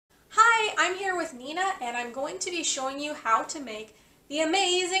I'm here with Nina and I'm going to be showing you how to make the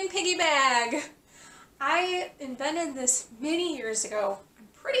Amazing Piggy Bag. I invented this many years ago. I'm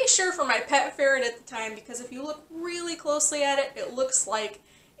pretty sure for my pet ferret at the time, because if you look really closely at it, it looks like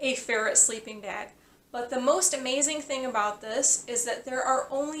a ferret sleeping bag. But the most amazing thing about this is that there are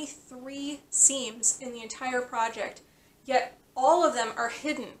only 3 seams in the entire project, yet all of them are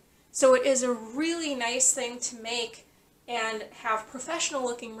hidden. So it is a really nice thing to make and have professional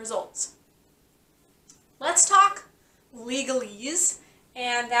looking results. Let's talk legalese,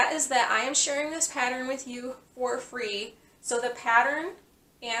 and that is that I am sharing this pattern with you for free. So the pattern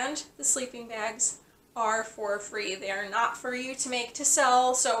and the sleeping bags are for free. They are not for you to make to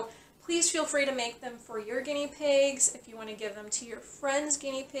sell, so please feel free to make them for your guinea pigs. If you want to give them to your friends'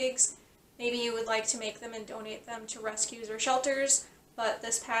 guinea pigs, maybe you would like to make them and donate them to rescues or shelters, but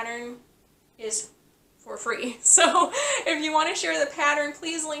this pattern is for free. So if you want to share the pattern,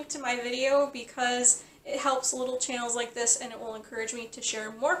 please link to my video, because it helps little channels like this and it will encourage me to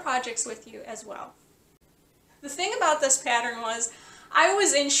share more projects with you as well. The thing about this pattern was I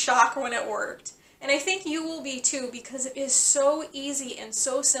was in shock when it worked. And I think you will be too, because it is so easy and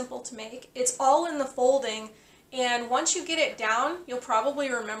so simple to make. It's all in the folding, and once you get it down, you'll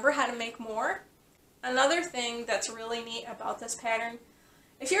probably remember how to make more. Another thing that's really neat about this pattern,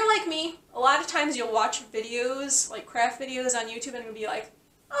 if you're like me, a lot of times you'll watch videos, like craft videos on YouTube, and you'll be like,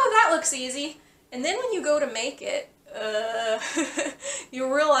 oh, that looks easy. And then when you go to make it,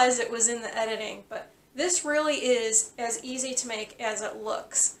 you realize it was in the editing. But this really is as easy to make as it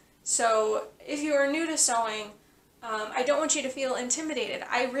looks. So if you are new to sewing, I don't want you to feel intimidated.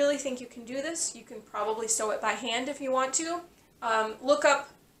 I really think you can do this. You can probably sew it by hand if you want to. Look up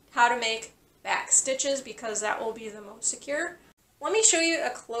how to make back stitches, because that will be the most secure. Let me show you a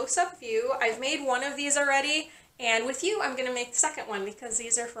close-up view. I've made one of these already, and with you I'm going to make the second one because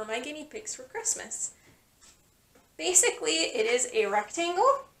these are for my guinea pigs for Christmas. Basically, it is a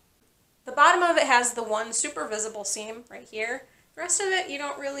rectangle. The bottom of it has the one super visible seam right here. The rest of it you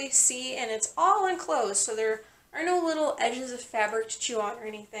don't really see, and it's all enclosed, so there are no little edges of fabric to chew on or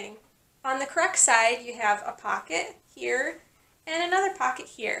anything. On the correct side, you have a pocket here and another pocket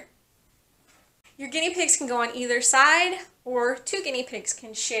here. Your guinea pigs can go on either side, or 2 guinea pigs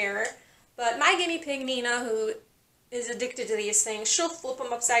can share, but my guinea pig Nina, who is addicted to these things, she'll flip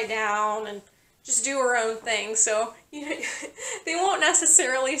them upside down and just do her own thing, so they won't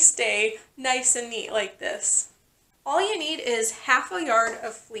necessarily stay nice and neat like this. All you need is ½ yard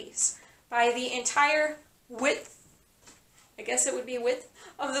of fleece by the entire width, I guess it would be width,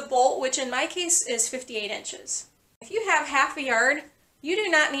 of the bolt, which in my case is 58 inches. If you have ½ yard, you do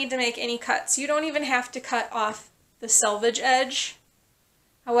not need to make any cuts. You don't even have to cut off the selvage edge.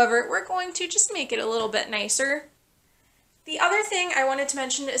 However, we're going to just make it a little bit nicer. The other thing I wanted to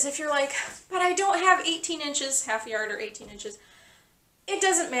mention is, if you're like, but I don't have 18 inches, ½ yard or 18 inches, it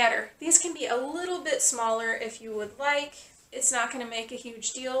doesn't matter. These can be a little bit smaller if you would like. It's not going to make a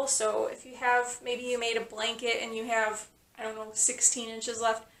huge deal. So if you have, maybe you made a blanket and you have, I don't know, 16 inches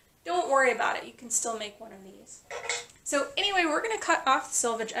left, don't worry about it. You can still make one of these. So anyway, we're going to cut off the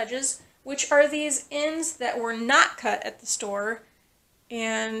selvage edges, which are these ends that were not cut at the store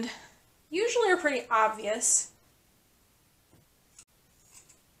and usually are pretty obvious.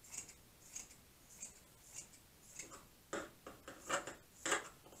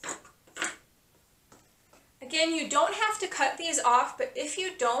 Again, you don't have to cut these off, but if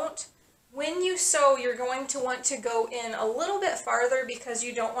you don't, when you sew, you're going to want to go in a little bit farther because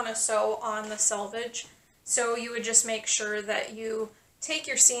you don't want to sew on the selvage. So you would just make sure that you take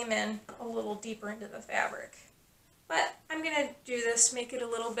your seam in a little deeper into the fabric. But I'm going to do this, make it a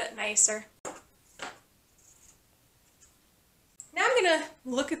little bit nicer. Now I'm going to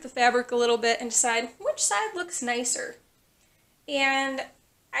look at the fabric a little bit and decide which side looks nicer. And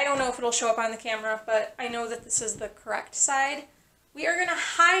I don't know if it'll show up on the camera, but I know that this is the correct side. We are going to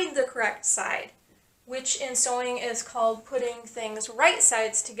hide the correct side, which in sewing is called putting things right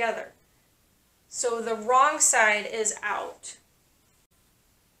sides together. So the wrong side is out.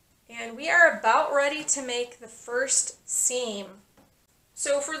 And we are about ready to make the first seam.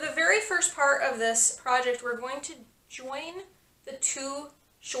 So for the very first part of this project, we're going to join the 2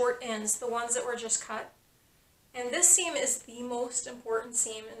 short ends, the ones that were just cut. And this seam is the most important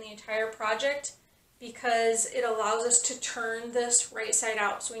seam in the entire project because it allows us to turn this right side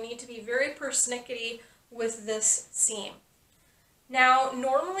out. So we need to be very persnickety with this seam. Now,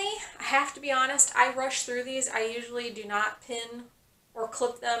 normally, I have to be honest, I rush through these. I usually do not pin or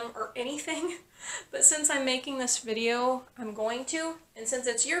clip them or anything, but since I'm making this video, I'm going to. And since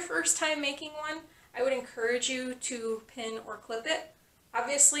it's your first time making one, I would encourage you to pin or clip it.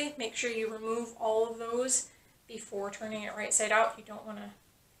 Obviously, make sure you remove all of those before turning it right side out. You don't want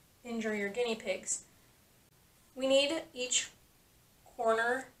to injure your guinea pigs. We need each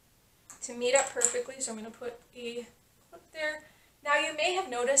corner to meet up perfectly, so I'm going to put a clip there. Now you may have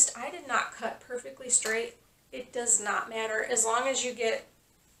noticed I did not cut perfectly straight. It does not matter. As long as you get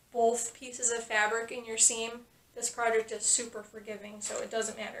both pieces of fabric in your seam, this project is super forgiving, so it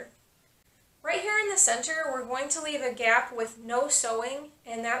doesn't matter. Right here in the center, we're going to leave a gap with no sewing,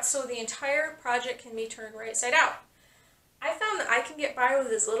 and that's so the entire project can be turned right side out. I found that I can get by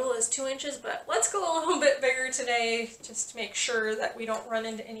with as little as 2 inches, but let's go a little bit bigger today just to make sure that we don't run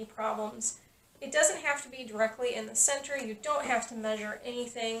into any problems. It doesn't have to be directly in the center. You don't have to measure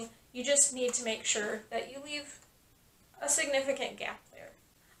anything. You just need to make sure that you leave a significant gap there.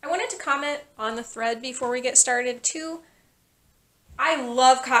 I wanted to comment on the thread before we get started too. I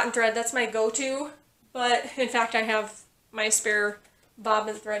love cotton thread. That's my go-to, but in fact I have my spare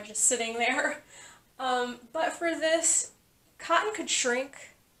bobbin thread just sitting there. But for this, cotton could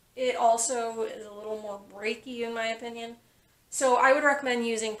shrink. It also is a little more breaky in my opinion. So I would recommend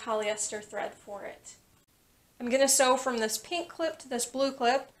using polyester thread for it. I'm going to sew from this pink clip to this blue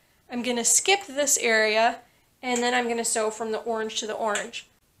clip. I'm going to skip this area, and then I'm going to sew from the orange to the orange.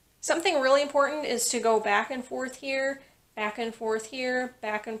 Something really important is to go back and forth here, back and forth here,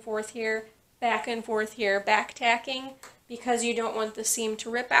 back and forth here, back and forth here, back tacking, because you don't want the seam to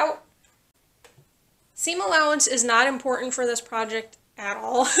rip out. Seam allowance is not important for this project at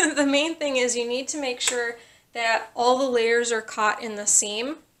all. The main thing is you need to make sure that all the layers are caught in the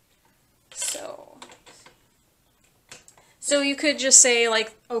seam. So you could just say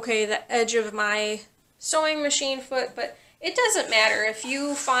like, okay, the edge of my sewing machine foot, but it doesn't matter. If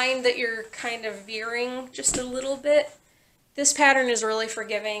you find that you're kind of veering just a little bit, this pattern is really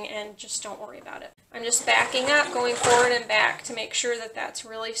forgiving and just don't worry about it. I'm just backing up, going forward and back to make sure that that's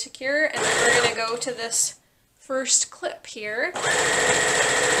really secure, and then we're going to go to this first clip here.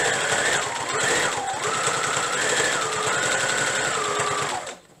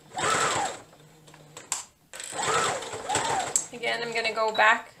 Again, I'm going to go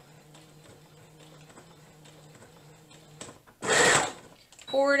back,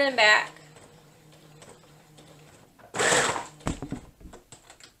 forward and back.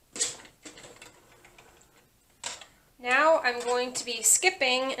 Now I'm going to be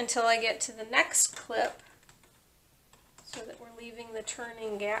skipping until I get to the next clip so that we're leaving the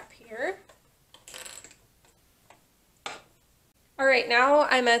turning gap here. Alright, now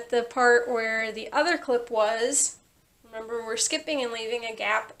I'm at the part where the other clip was. Remember, we're skipping and leaving a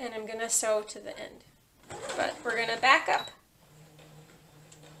gap, and I'm going to sew to the end. But we're going to back up.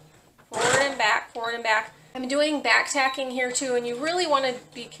 Forward and back, forward and back. I'm doing back tacking here too, and you really want to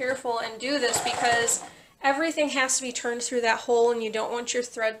be careful and do this because everything has to be turned through that hole, and you don't want your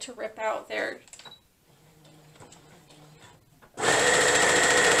thread to rip out there.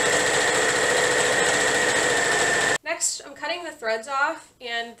 Next, I'm cutting the threads off,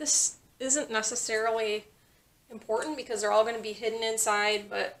 and this isn't necessarily important because they're all going to be hidden inside,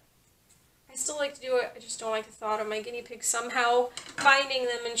 but I still like to do it. I just don't like the thought of my guinea pigs somehow finding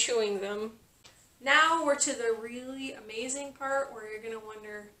them and chewing them. Now we're to the really amazing part where you're going to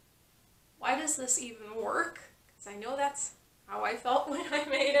wonder, why does this even work? Because I know that's how I felt when I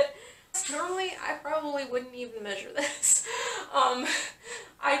made it. Normally, I probably wouldn't even measure this.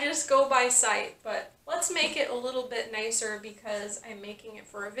 I just go by sight, but let's make it a little bit nicer because I'm making it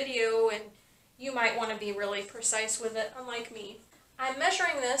for a video and you might want to be really precise with it, unlike me. I'm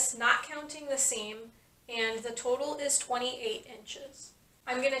measuring this, not counting the seam, and the total is 28 inches.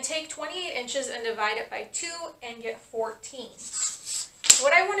 I'm going to take 28 inches and divide it by 2 and get 14.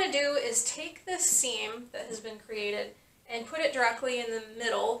 What I want to do is take this seam that has been created and put it directly in the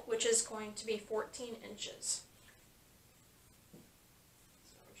middle, which is going to be 14 inches.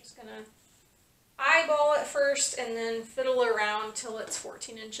 So I'm just going to eyeball it first and then fiddle around till it's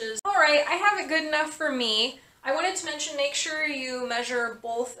 14 inches. Alright, I have it good enough for me. I wanted to mention, make sure you measure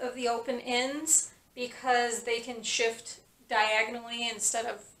both of the open ends because they can shift diagonally instead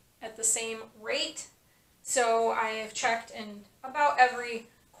of at the same rate. So I have checked, and about every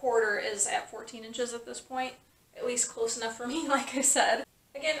quarter is at 14 inches at this point, at least close enough for me, like I said.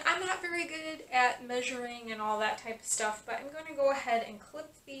 Again, I'm not very good at measuring and all that type of stuff, but I'm going to go ahead and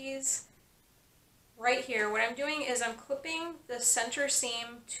clip these right here. What I'm doing is I'm clipping the center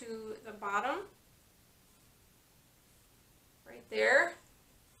seam to the bottom, right there,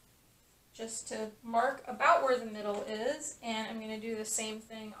 just to mark about where the middle is, and I'm going to do the same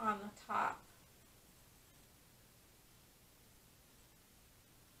thing on the top.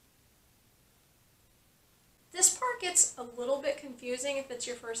 This part gets a little bit confusing if it's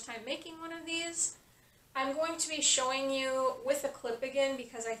your first time making one of these. I'm going to be showing you with a clip again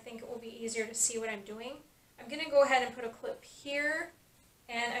because I think it will be easier to see what I'm doing. I'm going to go ahead and put a clip here,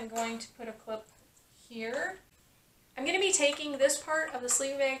 and I'm going to put a clip here. I'm going to be taking this part of the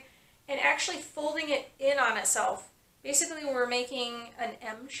sleeping bag and actually folding it in on itself. Basically, we're making an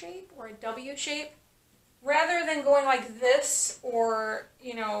M shape or a W shape. Rather than going like this or,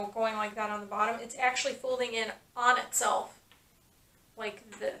 you know, going like that on the bottom, it's actually folding in on itself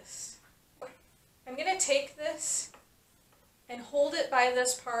like this. I'm going to take this and hold it by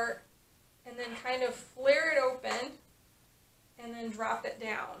this part and then kind of flare it open and then drop it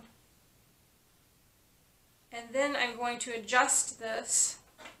down. And then I'm going to adjust this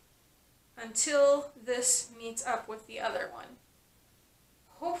until this meets up with the other one.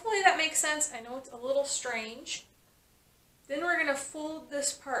 Hopefully that makes sense. I know it's a little strange. Then we're going to fold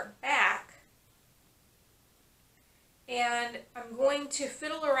this part back, and I'm going to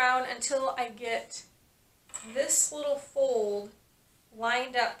fiddle around until I get this little fold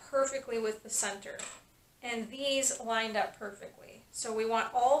lined up perfectly with the center, and these lined up perfectly. So we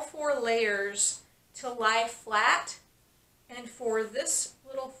want all 4 layers to lie flat, and for this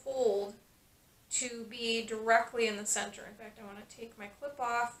little fold to be directly in the center. In fact, I want to take my clip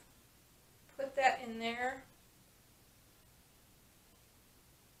off, put that in there,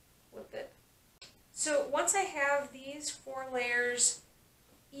 flip it. So once I have these 4 layers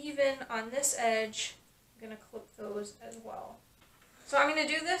even on this edge, I'm going to clip those as well. So I'm going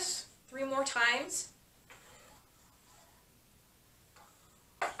to do this 3 more times.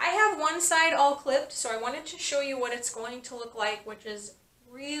 I have one side all clipped, so I wanted to show you what it's going to look like, which is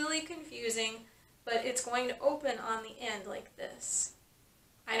really confusing, but it's going to open on the end like this.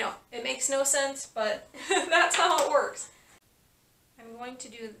 I know, it makes no sense, but that's how it works. I'm going to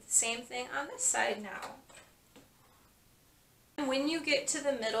do the same thing on this side now. When you get to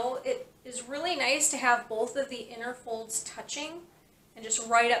the middle, it is really nice to have both of the inner folds touching and just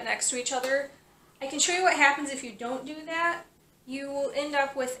right up next to each other. I can show you what happens if you don't do that. You will end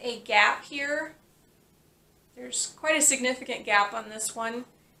up with a gap here. There's quite a significant gap on this one.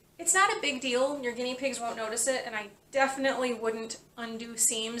 It's not a big deal, your guinea pigs won't notice it, and I definitely wouldn't undo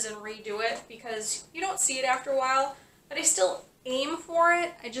seams and redo it because you don't see it after a while, but I still aim for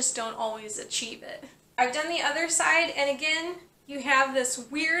it, I just don't always achieve it. I've done the other side, and again, you have this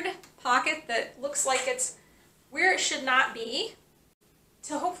weird pocket that looks like it's where it should not be.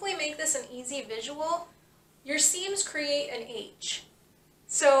 To hopefully make this an easy visual, your seams create an H.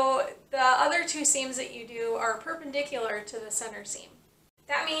 So the other 2 seams that you do are perpendicular to the center seam.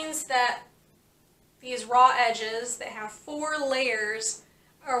 That means that these raw edges that have 4 layers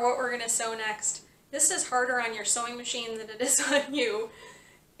are what we're going to sew next. This is harder on your sewing machine than it is on you.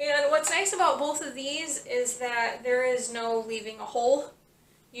 And what's nice about both of these is that there is no leaving a hole.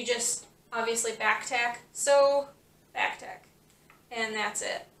 You just obviously back tack, sew, back tack, and that's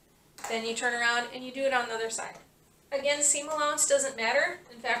it. Then you turn around and you do it on the other side. Again, seam allowance doesn't matter.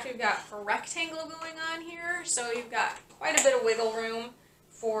 In fact, we've got a rectangle going on here, so you've got quite a bit of wiggle room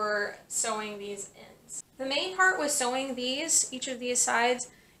for sewing these ends. The main part with sewing these, each of these sides,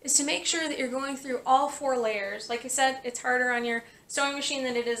 is to make sure that you're going through all 4 layers. Like I said, it's harder on your sewing machine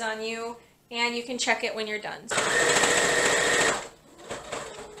than it is on you, and you can check it when you're done.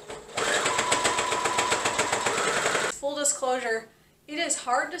 Full disclosure, it is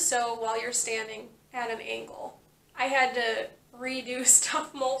hard to sew while you're standing at an angle. I had to redo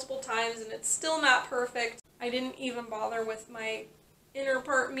stuff multiple times and it's still not perfect. I didn't even bother with my inner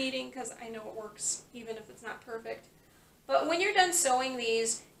part meeting because I know it works even if it's not perfect. But when you're done sewing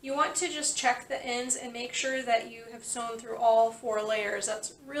these, you want to just check the ends and make sure that you have sewn through all 4 layers.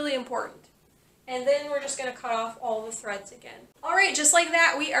 That's really important. And then we're just going to cut off all the threads again. Alright, just like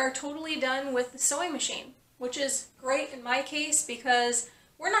that, we are totally done with the sewing machine, which is great in my case because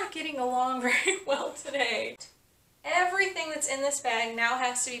we're not getting along very well today. Everything that's in this bag now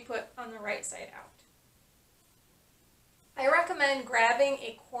has to be put on the right side out. I recommend grabbing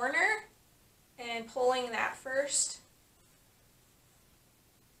a corner and pulling that first.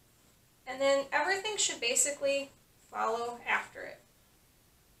 And then everything should basically follow after it.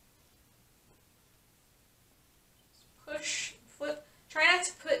 Just push, flip. Try not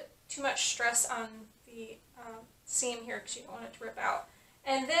to put too much stress on the seam here because you don't want it to rip out.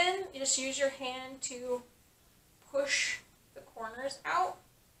 And then you just use your hand to push the corners out.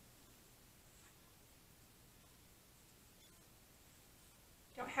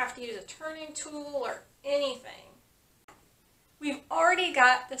 You don't have to use a turning tool or anything. We've already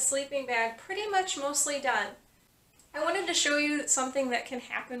got the sleeping bag pretty much mostly done. I wanted to show you something that can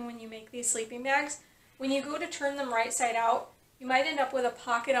happen when you make these sleeping bags, when you go to turn them right side out, you might end up with a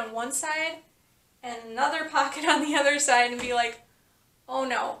pocket on one side and another pocket on the other side and be like, oh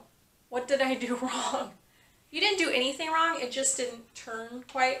no, what did I do wrong? You didn't do anything wrong, it just didn't turn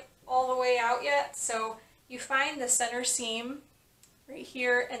quite all the way out yet. So you find the center seam right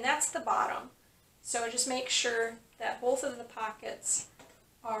here, and that's the bottom. So just make sure that both of the pockets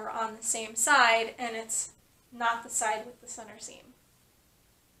are on the same side and it's not the side with the center seam.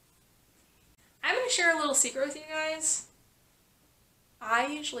 I'm going to share a little secret with you guys. I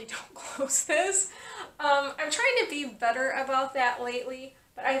usually don't close this. I'm trying to be better about that lately,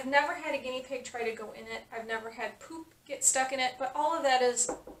 but I've never had a guinea pig try to go in it. I've never had poop get stuck in it, but all of that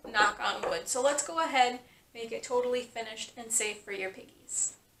is knock on wood. So let's go ahead, make it totally finished and safe for your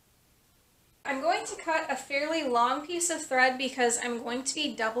piggies. I'm going to cut a fairly long piece of thread because I'm going to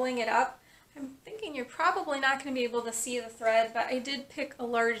be doubling it up. I'm thinking you're probably not going to be able to see the thread, but I did pick a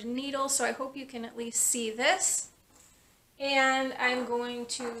large needle, so I hope you can at least see this. And I'm going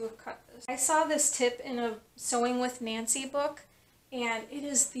to cut this. I saw this tip in a Sewing with Nancy book, and it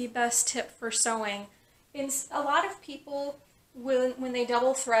is the best tip for sewing. A lot of people, when they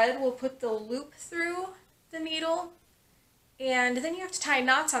double thread, will put the loop through the needle, and then you have to tie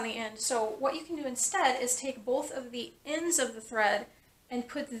knots on the end. So what you can do instead is take both of the ends of the thread and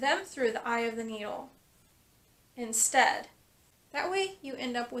put them through the eye of the needle instead. That way you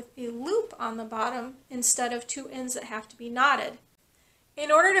end up with a loop on the bottom instead of two ends that have to be knotted. In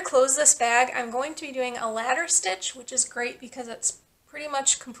order to close this bag, I'm going to be doing a ladder stitch, which is great because it's pretty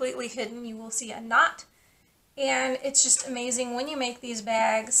much completely hidden. You will see a knot, and it's just amazing when you make these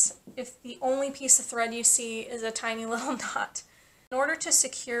bags if the only piece of thread you see is a tiny little knot. In order to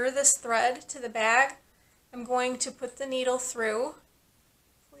secure this thread to the bag, I'm going to put the needle through.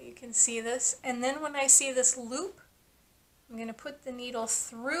 You can see this, and then when I see this loop, I'm going to put the needle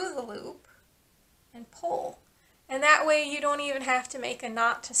through the loop and pull, and that way you don't even have to make a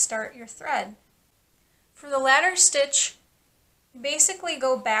knot to start your thread. For the ladder stitch, you basically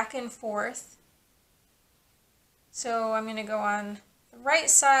go back and forth. So I'm going to go on the right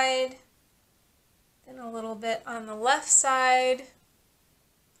side, then a little bit on the left side,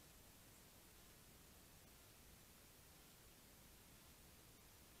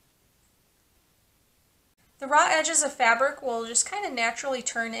 the raw edges of fabric will just kind of naturally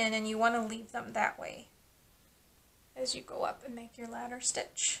turn in, and you want to leave them that way as you go up and make your ladder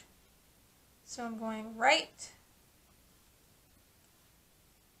stitch. So I'm going right,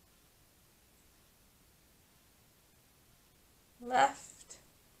 left,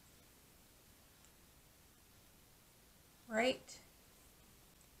 right.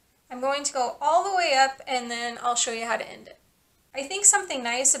 I'm going to go all the way up, and then I'll show you how to end it. I think something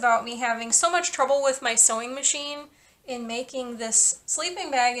nice about me having so much trouble with my sewing machine in making this sleeping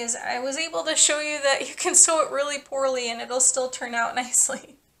bag is I was able to show you that you can sew it really poorly and it'll still turn out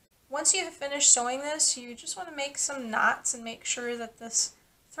nicely. Once you have finished sewing this, you just want to make some knots and make sure that this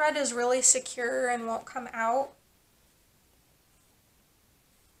thread is really secure and won't come out.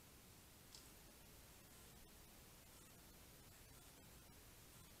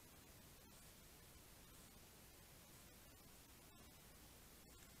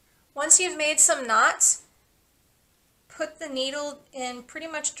 Once you've made some knots, put the needle in pretty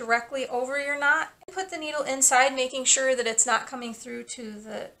much directly over your knot. Put the needle inside, making sure that it's not coming through to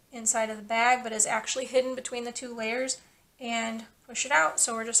the inside of the bag, but is actually hidden between the two layers, and push it out.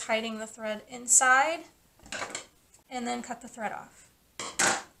 So we're just hiding the thread inside, and then cut the thread off.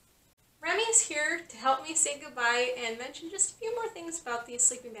 Remy's here to help me say goodbye and mention just a few more things about these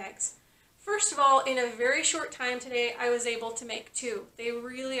sleeping bags. First of all, in a very short time today, I was able to make two. They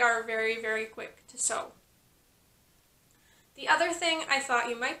really are very, very quick to sew. The other thing I thought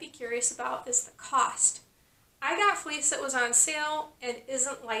you might be curious about is the cost. I got fleece that was on sale and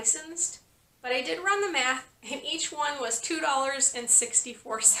isn't licensed, but I did run the math, and each one was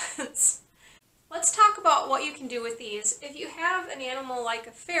 $2.64. Let's talk about what you can do with these. If you have an animal like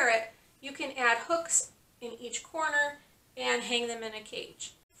a ferret, you can add hooks in each corner and hang them in a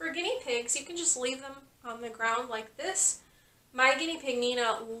cage. For guinea pigs, you can just leave them on the ground like this. My guinea pig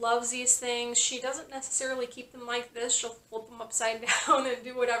Nina loves these things. She doesn't necessarily keep them like this. She'll flip them upside down and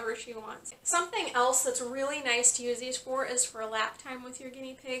do whatever she wants. Something else that's really nice to use these for is for lap time with your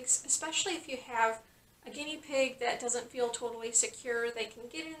guinea pigs, especially if you have a guinea pig that doesn't feel totally secure. They can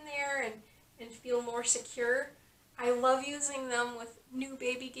get in there and feel more secure. I love using them with new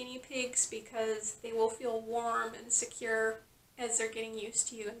baby guinea pigs because they will feel warm and secure as they're getting used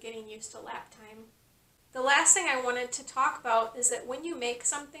to you and getting used to lap time. The last thing I wanted to talk about is that when you make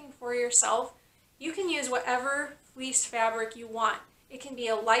something for yourself, you can use whatever fleece fabric you want. It can be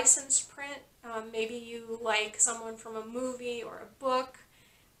a licensed print. Maybe you like someone from a movie or a book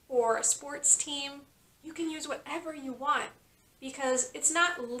or a sports team. You can use whatever you want because it's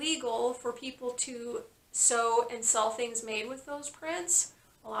not legal for people to sew and sell things made with those prints.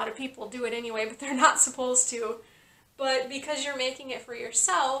 A lot of people do it anyway, but they're not supposed to. But because you're making it for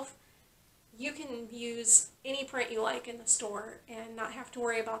yourself, you can use any print you like in the store and not have to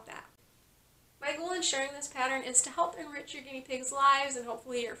worry about that. My goal in sharing this pattern is to help enrich your guinea pigs' lives and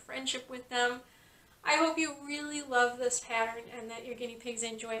hopefully your friendship with them. I hope you really love this pattern and that your guinea pigs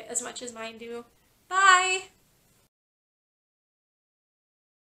enjoy it as much as mine do. Bye!